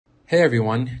Hey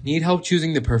everyone, need help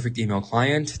choosing the perfect email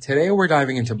client? Today we're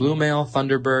diving into Bluemail,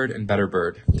 Thunderbird, and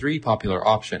Betterbird, 3 popular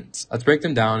options. Let's break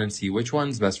them down and see which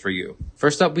one's best for you.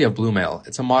 First up, we have Bluemail.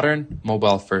 It's a modern,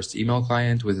 mobile-first email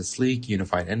client with a sleek,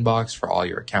 unified inbox for all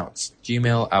your accounts.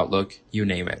 Gmail, Outlook, you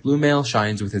name it. Bluemail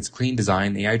shines with its clean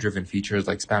design, AI-driven features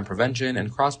like spam prevention,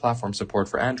 and cross-platform support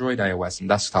for Android, iOS, and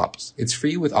desktops. It's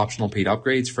free with optional paid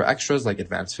upgrades for extras like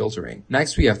advanced filtering.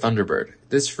 Next, we have Thunderbird.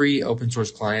 This free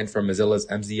open-source client from Mozilla's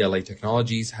MZLA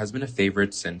Technologies has been a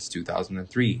favorite since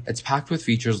 2003. It's packed with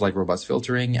features like robust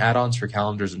filtering, add-ons for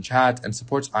calendars and chat, and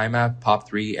supports IMAP,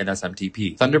 POP3, and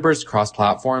SMTP. Thunderbird's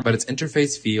cross-platform, but its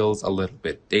interface feels a little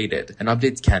bit dated, and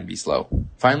updates can be slow.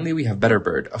 Finally, we have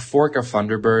Betterbird, a fork of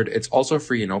Thunderbird. It's also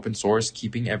free and open source,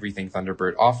 keeping everything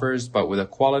Thunderbird offers, but with a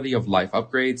quality of life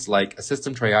upgrades like a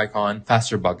system tray icon,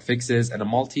 faster bug fixes, and a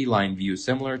multi-line view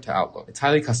similar to Outlook. It's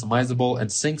highly customizable and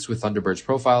syncs with Thunderbird's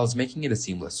profiles, making it a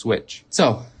seamless switch.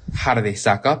 So, how do they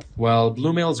stack up? Well,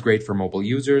 Bluemail is great for mobile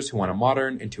users who want a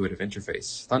modern, intuitive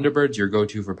interface. Thunderbird's your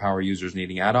go-to for power users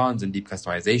needing add-ons and deep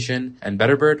customization. And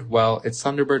Betterbird, well, it's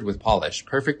Thunderbird with polish.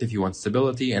 Perfect if you want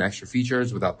stability and extra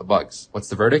features without the bugs. What's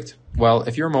the verdict? Well,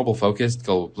 if you're mobile-focused,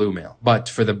 go with Bluemail. But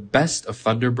for the best of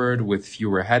Thunderbird with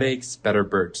fewer headaches,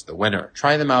 Betterbird's the winner.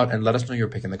 Try them out and let us know your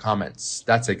pick in the comments.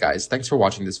 That's it, guys. Thanks for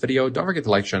watching this video. Don't forget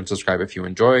to like, share, and subscribe if you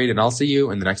enjoyed, and I'll see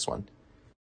you in the next one.